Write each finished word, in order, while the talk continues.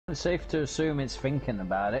It's safe to assume it's thinking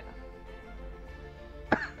about it.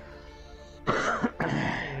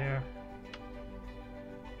 Yeah.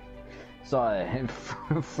 Sorry,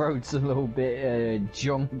 throat's a little bit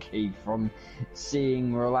junky from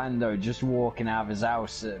seeing Rolando just walking out of his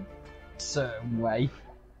house a certain way.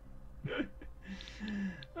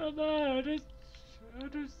 Oh no,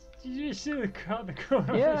 you just see the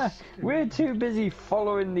corner. Yeah, we're too busy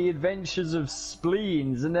following the adventures of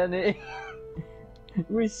spleens, and then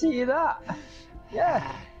we see that.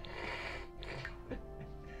 Yeah.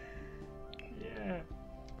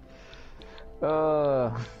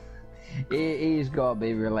 Yeah. He's got to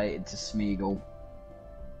be related to Smeagol.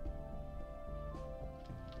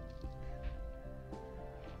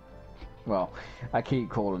 Well, I keep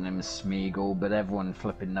calling him Smeagol, but everyone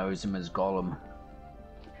flipping knows him as Gollum.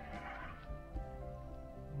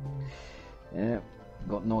 Yeah,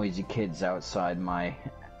 got noisy kids outside my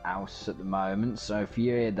house at the moment, so if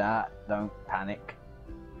you hear that, don't panic.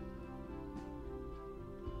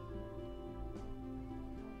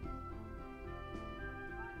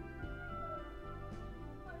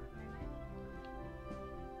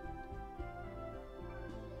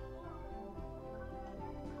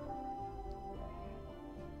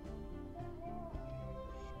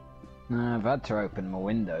 I've had to open my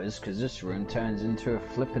windows because this room turns into a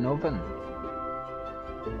flipping oven.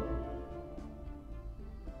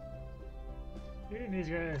 He needs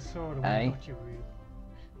to get a sword Hey? away,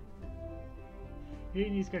 He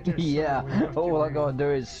needs to get a sword Yeah, away, all I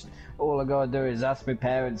gotta do is ask my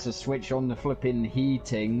parents to switch on the flipping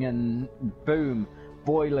heating, and boom,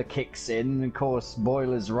 boiler kicks in. Of course,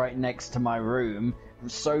 boiler's right next to my room.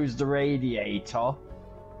 So's the radiator.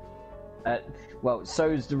 Well,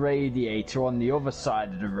 so's the radiator on the other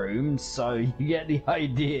side of the room, so you get the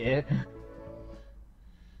idea.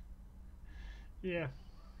 Yeah.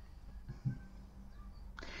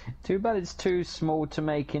 Too bad it's too small to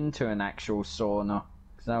make into an actual sauna,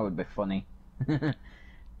 because that would be funny. Yeah.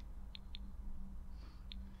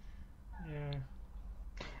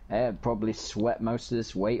 It'd probably sweat most of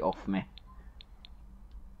this weight off me.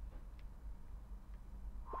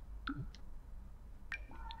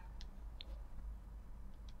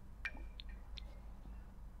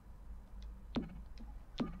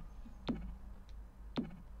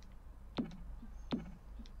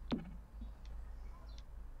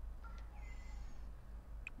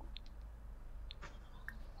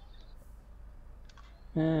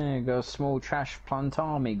 Got a small trash plant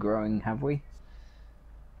army growing, have we?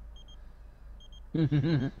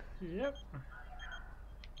 Yep.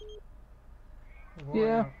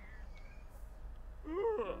 Yeah.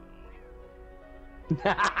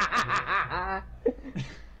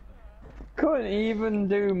 Couldn't even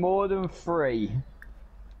do more than 3.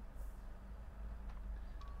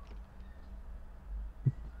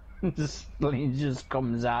 Spleen just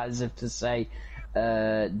comes out as if to say,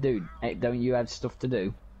 dude, hey, don't you have stuff to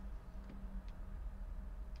do?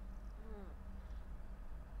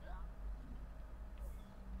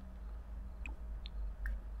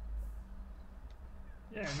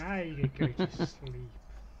 Yeah, now you can go to sleep.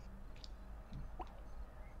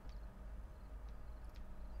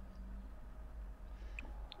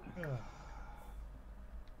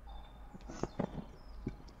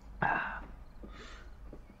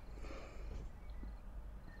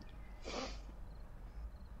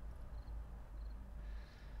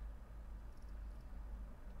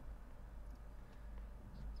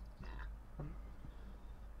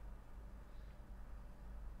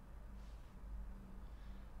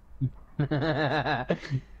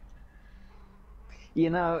 You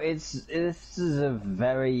know, this is a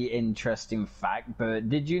very interesting fact, but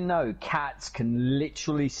did you know cats can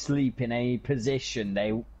literally sleep in any position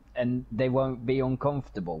they won't be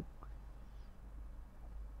uncomfortable?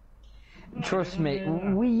 Trust me,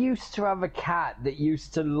 we used to have a cat that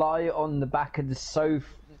used to lie on the back of the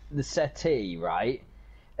settee, right?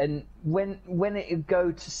 And when it would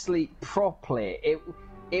go to sleep properly,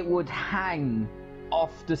 it would hang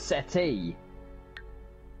off the settee.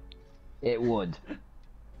 It would.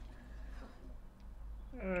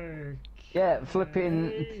 Okay. Yeah,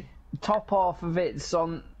 flipping top half of it's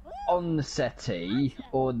on the settee,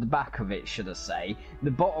 or the back of it, should I say.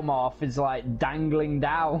 The bottom half is like dangling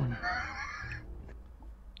down.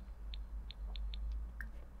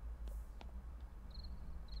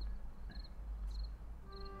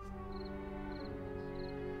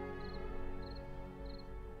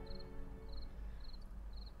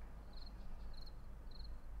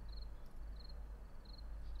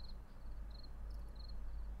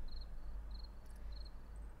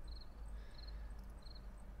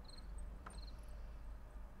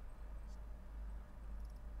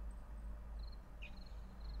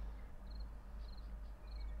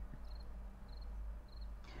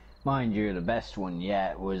 Mind you, the best one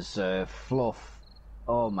yet was Fluff.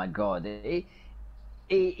 Oh my god.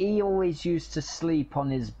 He always used to sleep on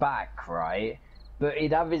his back, right? But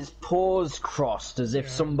he'd have his paws crossed as if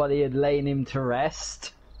Yeah. somebody had lain him to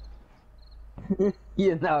rest.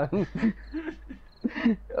 You know?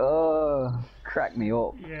 Oh, crack me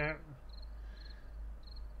up. Yeah.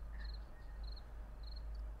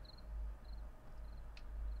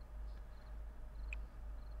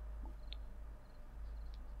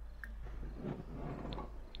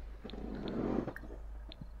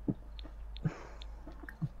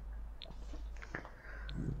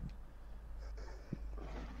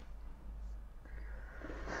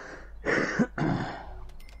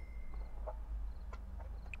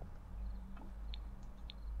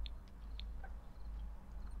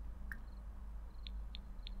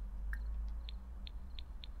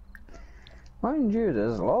 Mind you,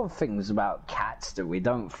 there's a lot of things about cats that we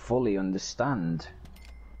don't fully understand.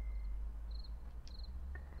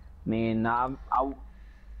 I mean,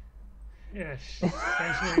 Yes.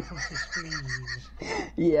 Especially when it comes to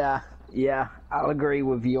spleens. yeah, I'll agree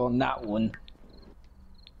with you on that one.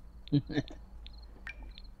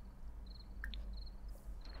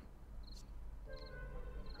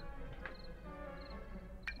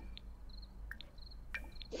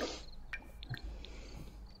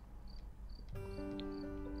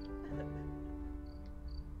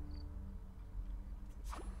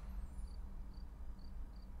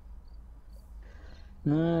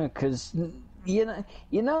 No, because you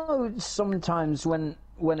know, sometimes when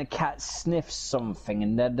a cat sniffs something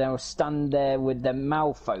and then they'll stand there with their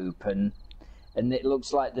mouth open, and it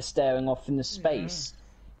looks like they're staring off into space.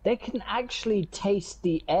 They can actually taste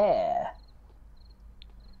the air.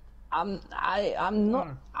 I'm not.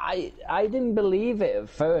 I didn't believe it at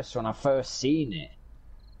first when I first seen it.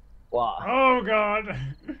 What? Oh god!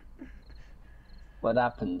 What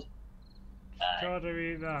happened? Try to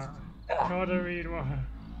read that. Try to read what?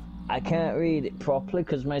 I can't read it properly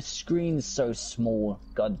because my screen's so small.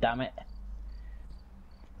 God damn it.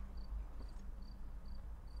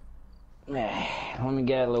 Let me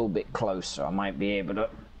get a little bit closer. I might be able to.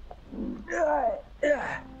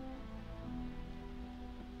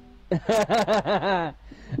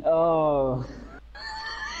 Oh.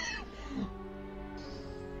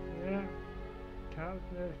 Yeah.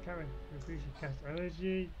 Karen, reduce your cat's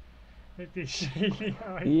allergy. With this shady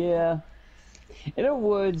eye. Yeah. In other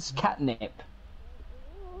words, catnip.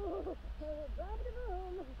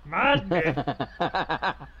 Madness!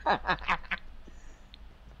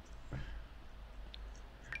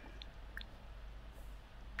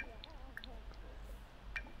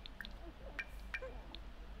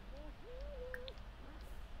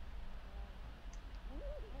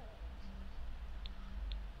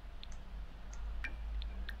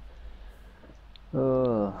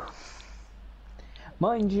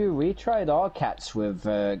 Mind you, we tried our cats with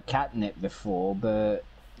catnip before, but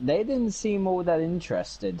they didn't seem all that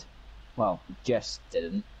interested. Well, Jess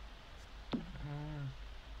didn't.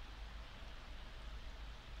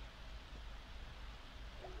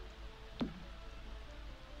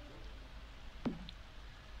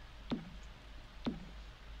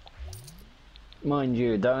 Mind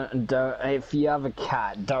you, don't. If you have a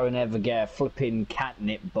cat, don't ever get a flipping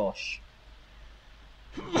catnip bush.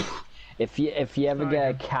 If you ever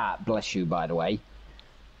get a cat, bless you, by the way.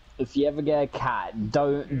 If you ever get a cat,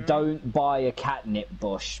 don't buy a catnip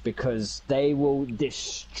bush because they will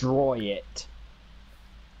destroy it.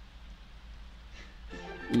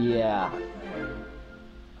 Yeah.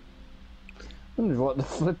 I wonder what the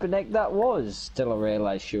flipping heck that was. Till I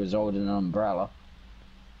realised she was holding an umbrella.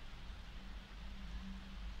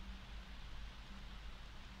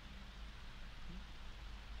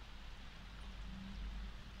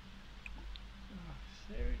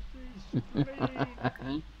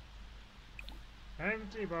 Seriously,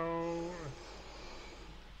 empty bowl.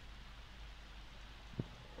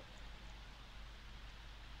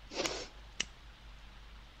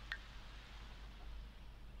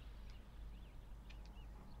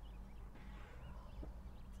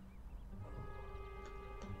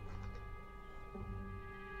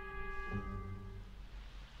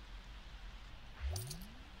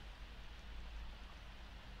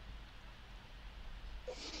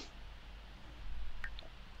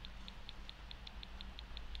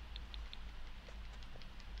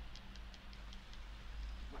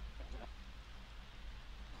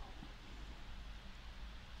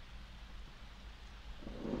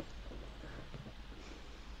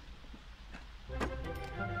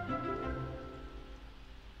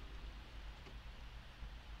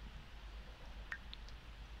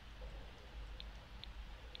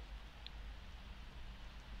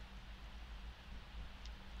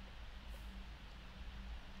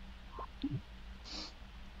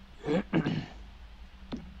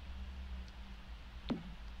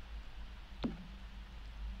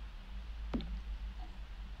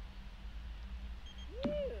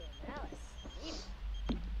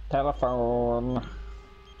 Telephone.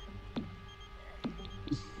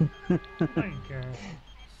 Thank you.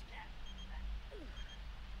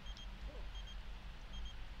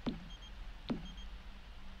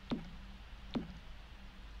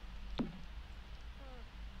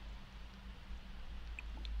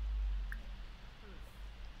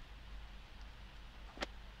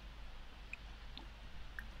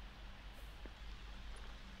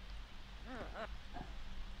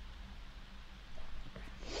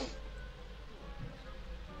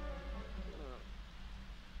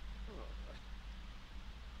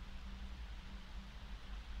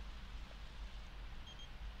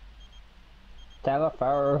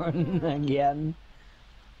 Telephone again.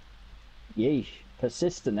 Yeesh.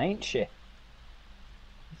 Persistent, ain't she? I'm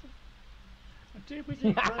too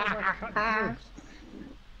busy playing my cut drugs.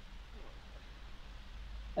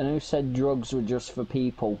 And who said drugs were just for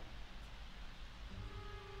people?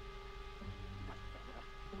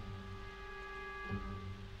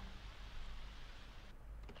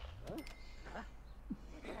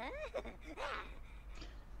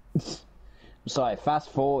 Sorry,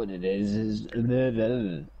 fast forward it is.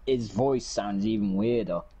 His voice sounds even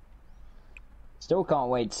weirder. Still can't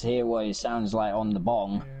wait to hear what he sounds like on the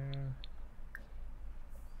bong. Yeah.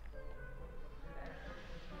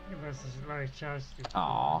 Give us a low chance to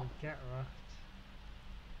Aww. get that.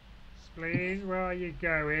 Spleens, where are you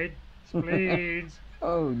going? Spleens!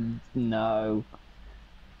 Oh no.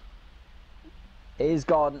 He's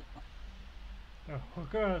gone. The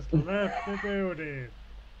hooker has left the building.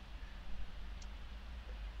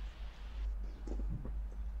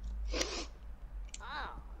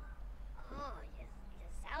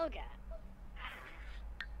 Salga.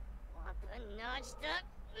 What notched up?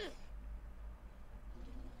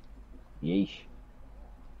 Yeesh.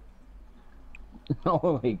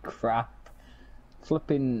 Holy crap.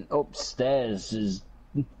 Flipping upstairs is...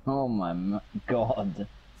 Oh my god.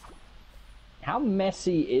 How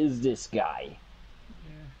messy is this guy?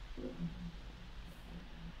 Yeah.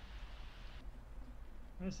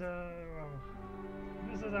 This is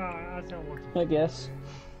as I want to I guess.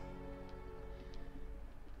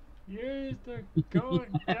 Use the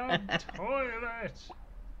goddamn toilet!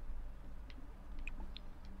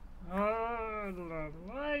 Oh,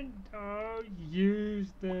 the line. Oh, use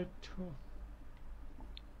the toilet.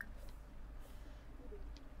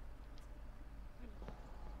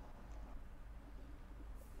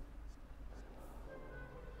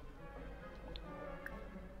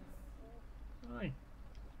 Fine.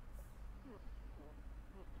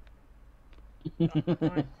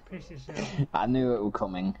 Fine, piss yourself. I knew it was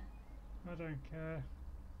coming. I don't care.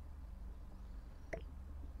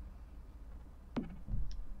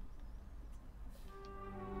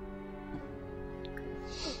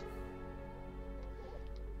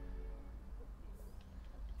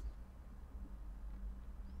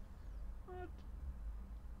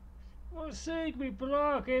 What seed we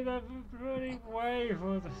blocking the bloody way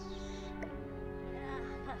for the...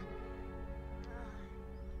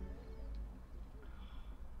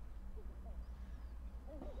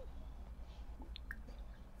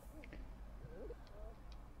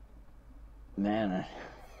 Man,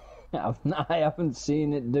 I haven't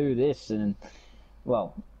seen it do this in,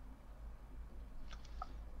 well,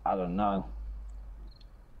 I don't know.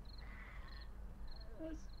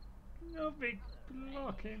 There's nothing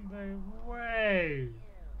blocking the way.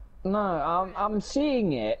 No, I'm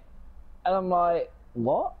seeing it, and I'm like,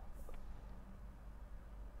 what?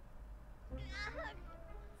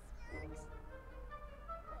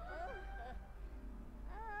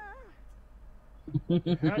 How'd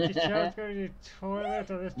your child go to the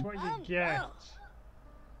toilet, or that's what you get?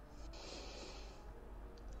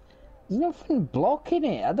 There's nothing blocking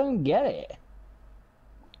it. I don't get it.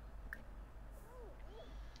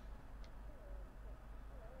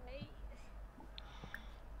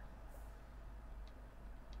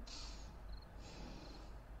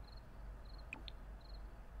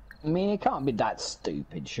 I mean, it can't be that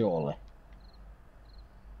stupid, surely.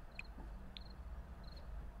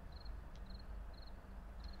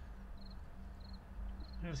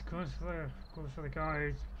 This goes for the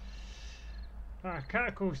guy who's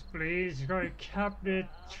chemical spleens, he's got a cabinet,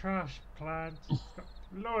 trash plant, he's got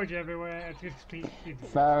large everywhere, and just keep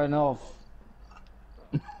Fair enough.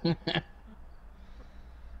 Oh,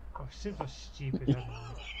 Sims are stupid,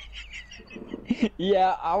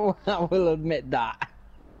 Yeah, I will admit that.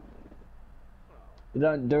 They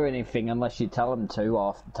don't do anything unless you tell them to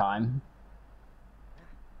half the time.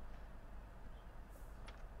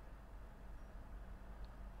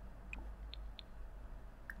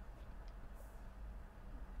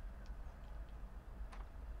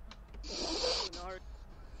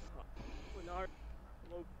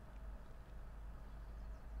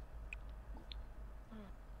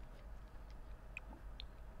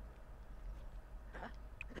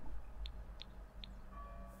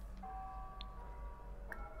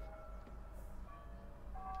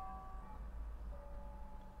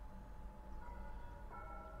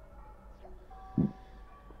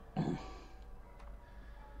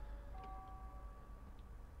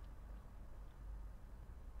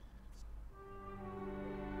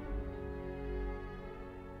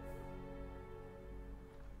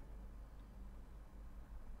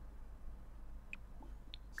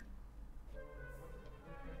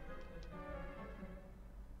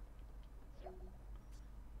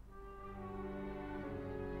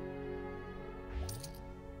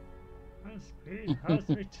 He has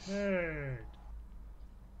returned.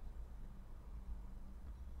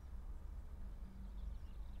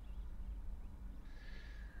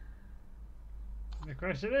 The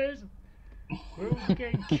question is, will we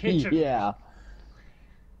get kittens? Yeah.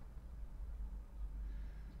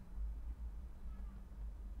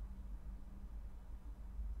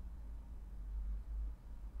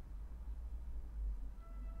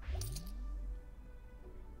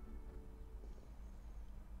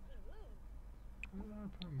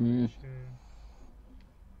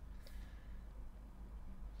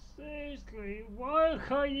 Seriously, why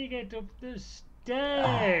can't you get up the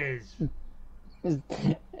stairs?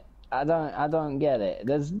 I don't get it.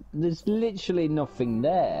 There's literally nothing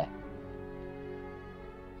there.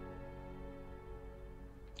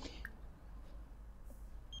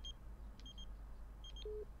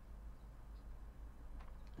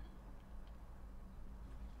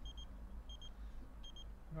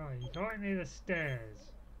 Right, you got near the stairs.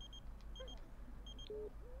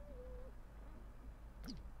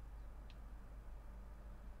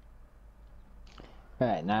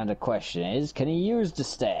 Right, now the question is, can he use the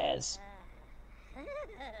stairs?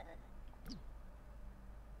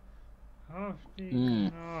 After Hmm.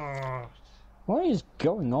 not. What is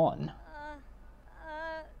going on?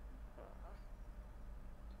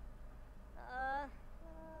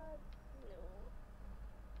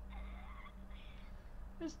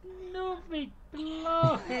 There's nothing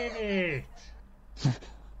blocking it.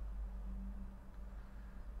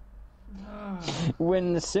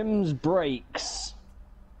 When the Sims breaks.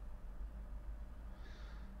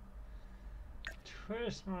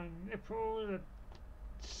 Twist my nipples and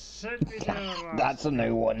send me down. That's a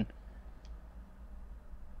new one.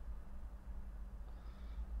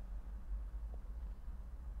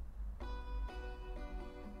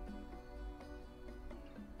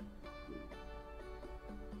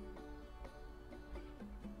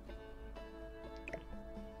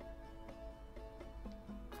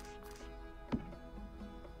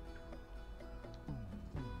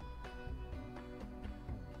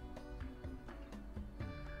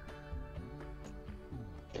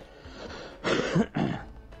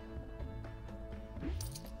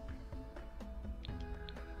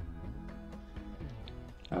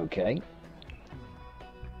 Okay.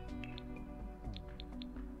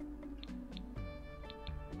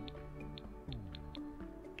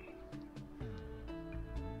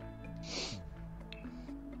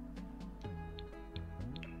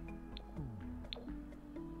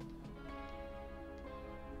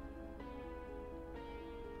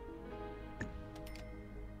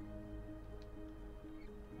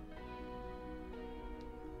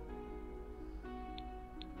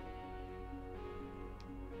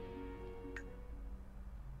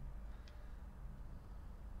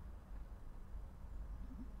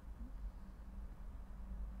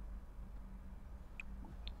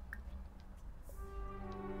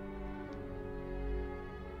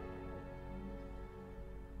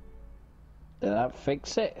 Did that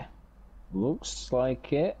fix it? Looks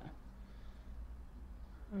like it.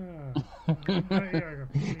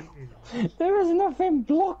 There is nothing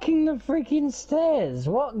blocking the freaking stairs.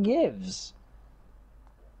 What gives?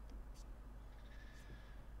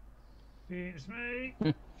 It's me.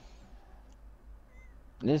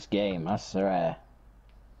 This game, I swear.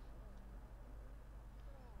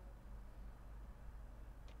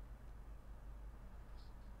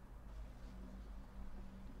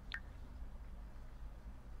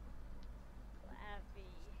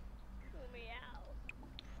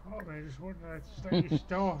 Probably just want to stay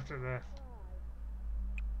starter there.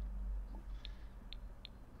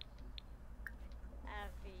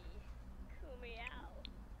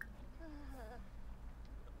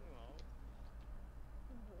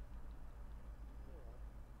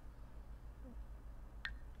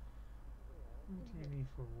 What do you need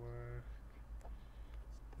for work?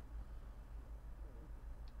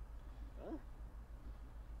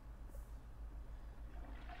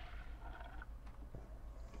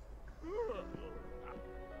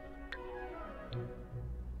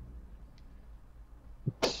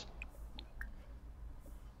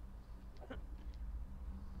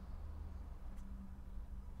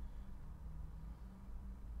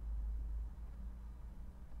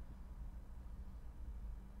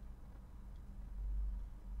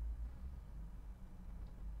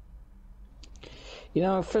 You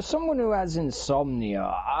know, for someone who has insomnia,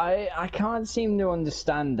 I can't seem to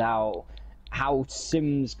understand how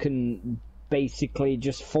Sims can basically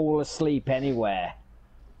just fall asleep anywhere.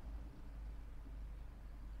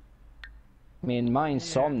 I mean, my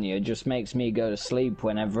insomnia just makes me go to sleep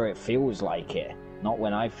whenever it feels like it, not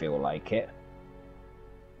when I feel like it.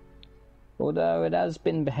 Although it has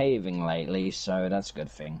been behaving lately, so that's a good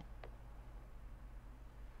thing.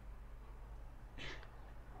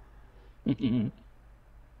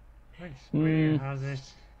 Where has it?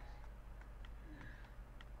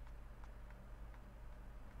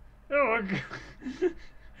 Oh, God.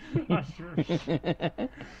 That's true.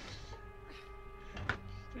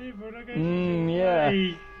 Steve, what are going to yeah.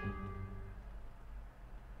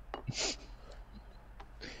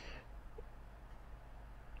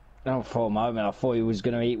 Oh, for a moment, I thought he was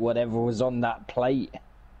going to eat whatever was on that plate.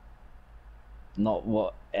 Not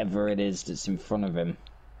whatever it is that's in front of him.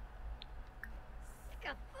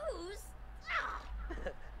 Scafoos?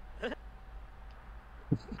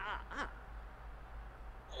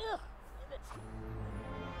 Ugh.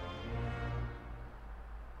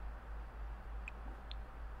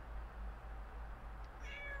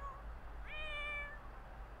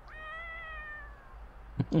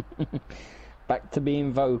 Back to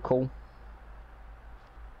being vocal.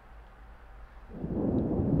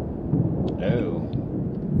 Oh.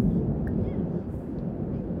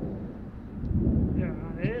 Yeah,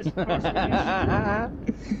 it is possible.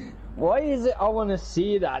 Why is it I want to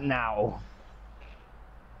see that now?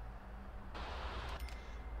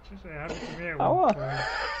 Just say have it to me at I, one wa-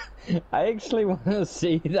 point. I actually want to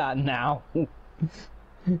see that now.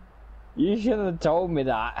 You should have told me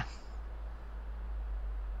that.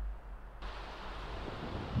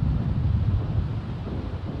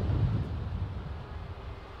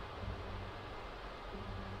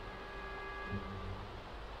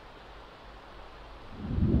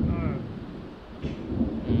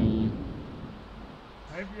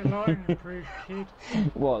 Hope your line improved, kid.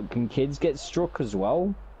 What, can kids get struck as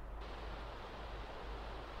well?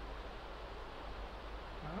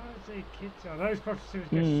 I say kids are those prostitutes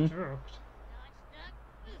get struck. Not stuck.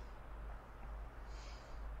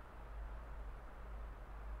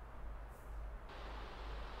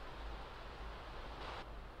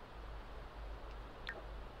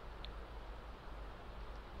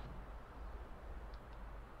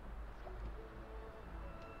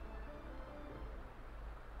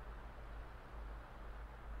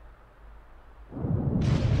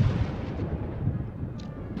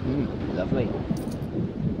 Lovely.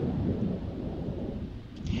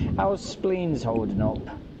 How's Spleen's holding up?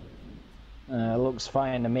 Looks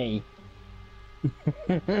fine to me.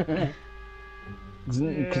 Because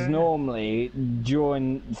Yeah. normally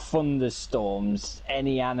during thunderstorms,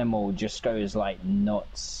 any animal just goes like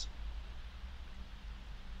nuts.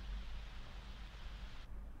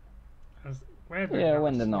 When they're Yeah, not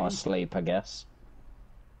when they're not asleep. asleep, I guess.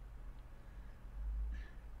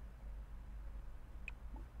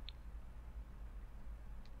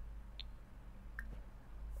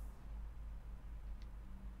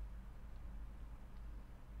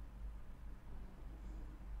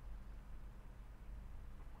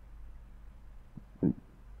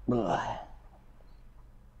 Ugh.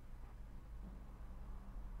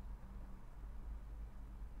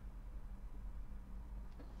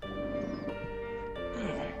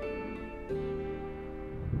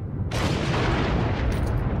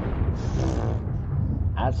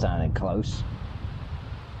 That sounded close.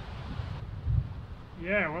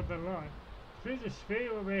 Yeah, what the line? Through the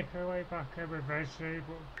speed will make her way back home eventually,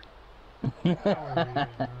 but that would be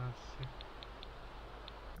nasty.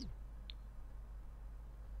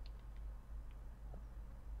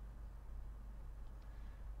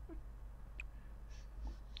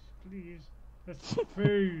 Please, that's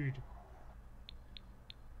food.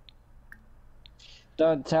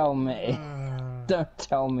 Don't tell me. Ah. Don't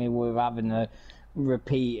tell me we're having a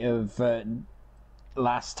repeat of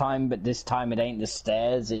last time, but this time it ain't the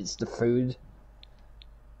stairs, it's the food.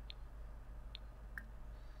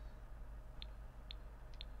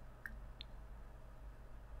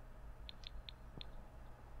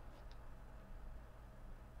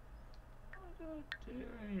 Don't do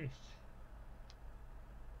it.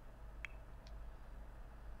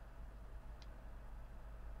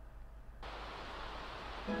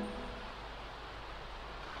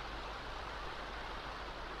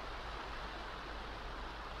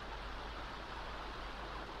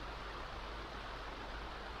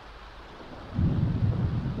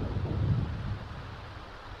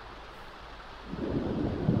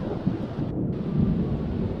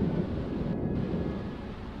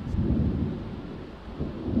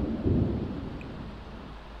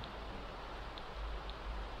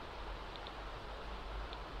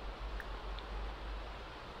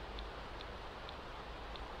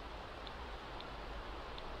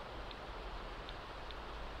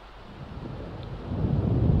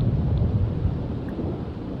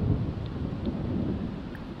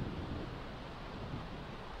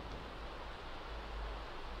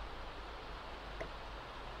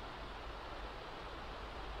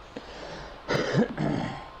 Jeez,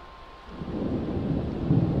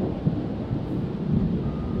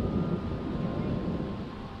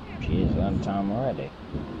 we're on time already.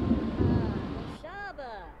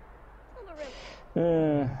 Shaba.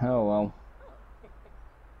 Tumbarim. Oh well.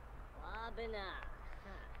 Wabina.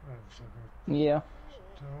 Oh, so Yeah.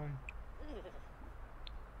 good time.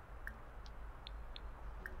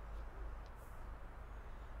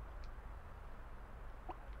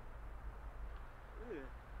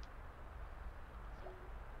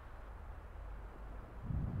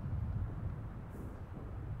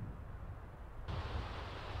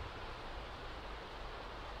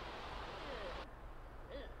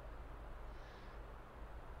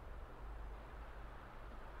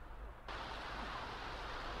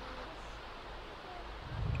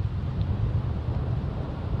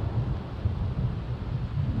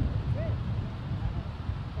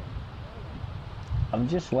 I'm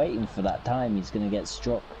just waiting for that time he's gonna get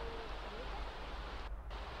struck.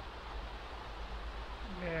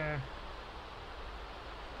 Yeah.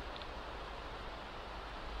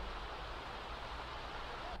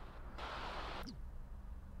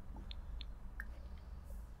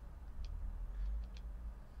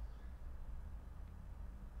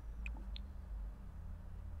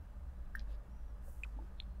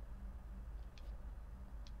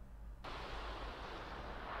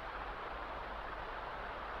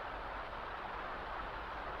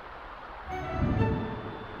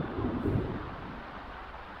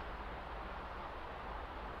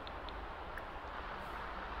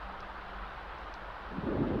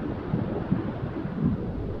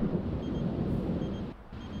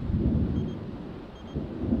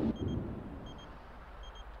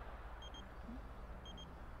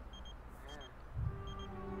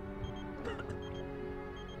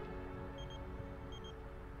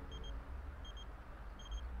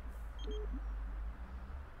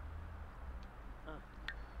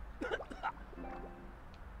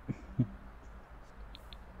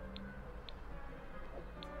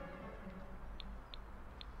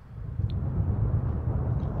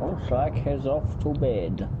 Looks like he's off to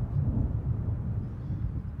bed.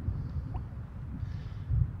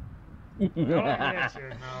 Not yet, you're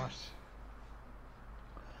not.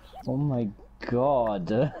 Oh my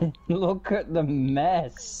god. Look at the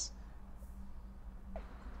mess.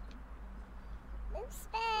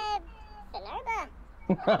 Instead. Finarba.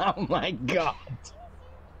 Oh my god.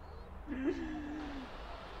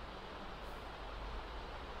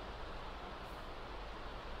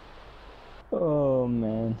 Oh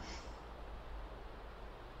man.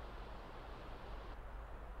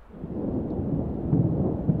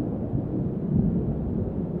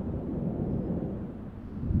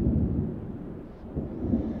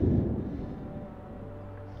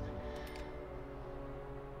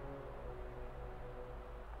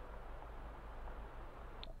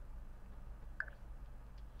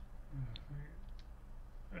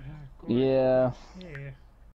 Go Yeah. Yeah.